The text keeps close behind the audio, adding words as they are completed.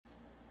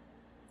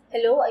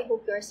Hello, I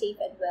hope you are safe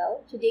and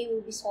well. Today we'll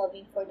be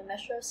solving for the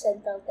measure of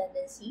central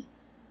tendency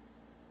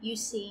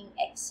using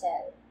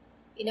Excel.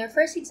 In our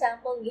first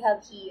example, we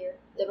have here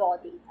the raw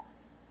data.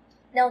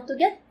 Now, to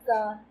get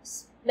the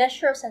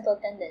measure of central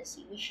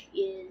tendency,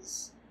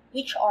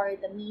 which are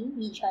the mean,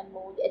 median,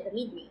 mode, and the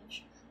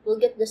mid-range, we'll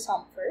get the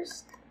sum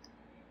first.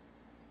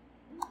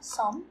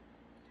 Sum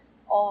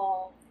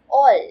of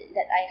all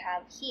that I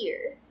have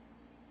here,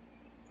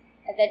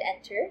 and then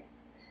enter,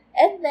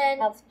 and then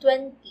have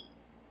 20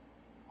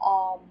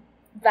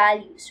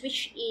 values,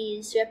 which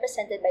is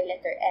represented by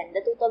letter N,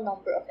 the total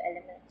number of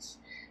elements.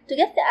 To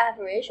get the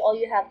average, all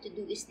you have to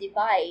do is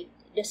divide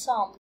the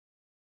sum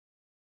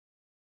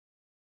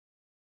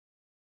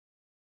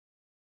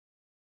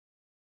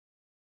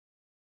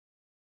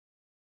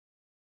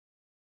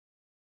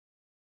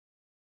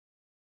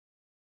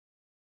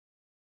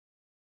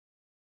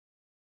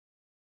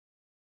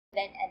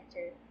then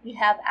enter. We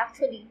have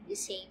actually the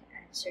same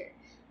answer.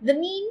 The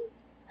mean,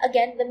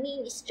 again, the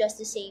mean is just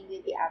the same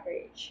with the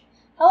average.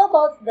 How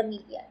about the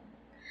median?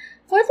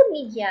 For the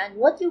median,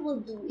 what you will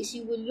do is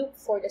you will look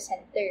for the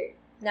center.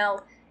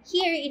 Now,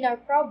 here in our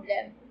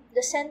problem,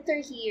 the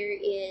center here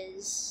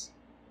is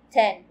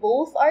 10.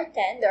 Both are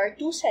 10. There are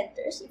two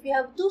centers. If you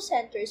have two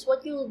centers,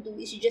 what you will do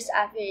is you just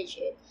average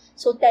it.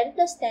 So 10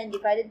 plus 10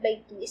 divided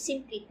by 2 is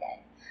simply 10.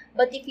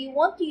 But if you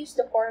want to use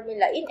the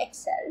formula in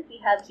Excel, we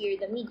have here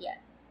the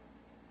median.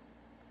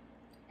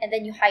 And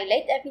then you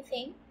highlight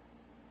everything,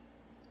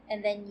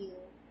 and then you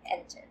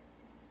enter.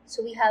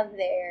 So we have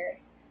there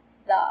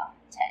the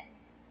 10.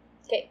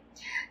 Okay,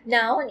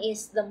 now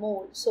is the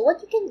mode. So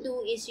what you can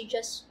do is you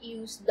just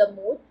use the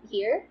mode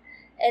here,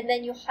 and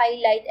then you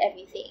highlight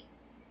everything.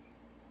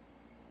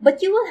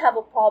 But you will have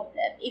a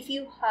problem if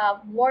you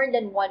have more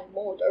than one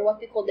mode, or what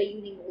we call the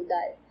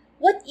unimodal.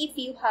 What if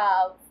you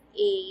have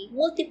a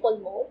multiple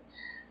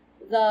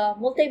mode, the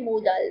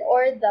multimodal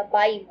or the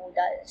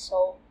bimodal?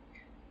 So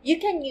you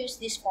can use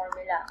this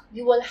formula.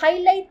 You will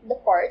highlight the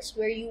parts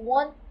where you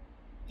want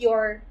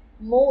your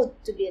mode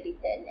to be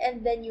written,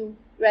 and then you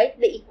write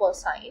the equal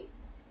sign,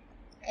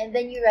 and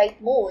then you write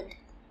mode,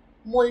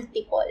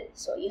 multiple.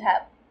 So you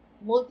have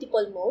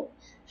multiple mode.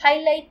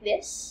 Highlight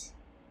this,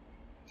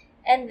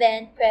 and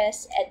then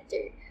press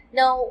enter.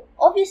 Now,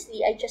 obviously,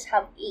 I just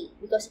have 8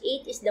 because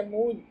 8 is the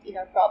mode in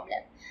our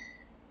problem,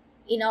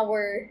 in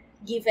our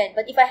given.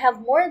 But if I have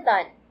more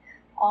than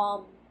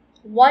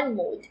one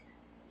mode,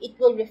 it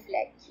will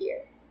reflect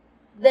here.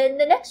 Then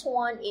the next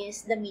one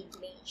is the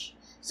mid-range.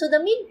 So the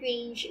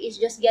mid-range is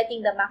just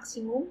getting the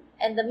maximum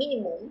and the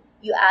minimum.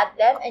 You add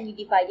them and you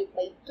divide it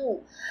by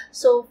 2.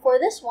 So for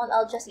this one,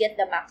 I'll just get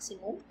the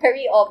maximum.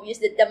 Very obvious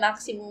that the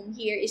maximum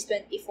here is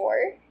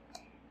 24.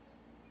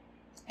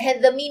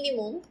 And the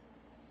minimum,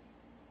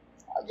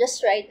 I'll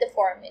just write the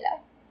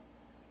formula.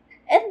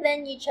 And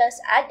then you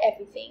just add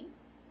everything.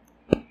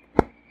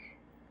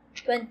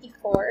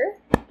 24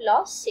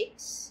 plus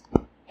 6.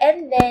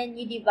 And then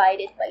you divide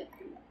it by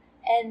 2.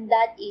 And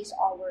that is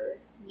our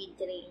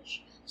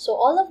mid-range. So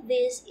all of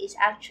this is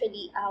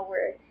actually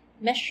our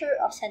measure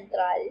of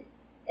central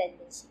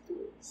tendency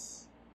tools.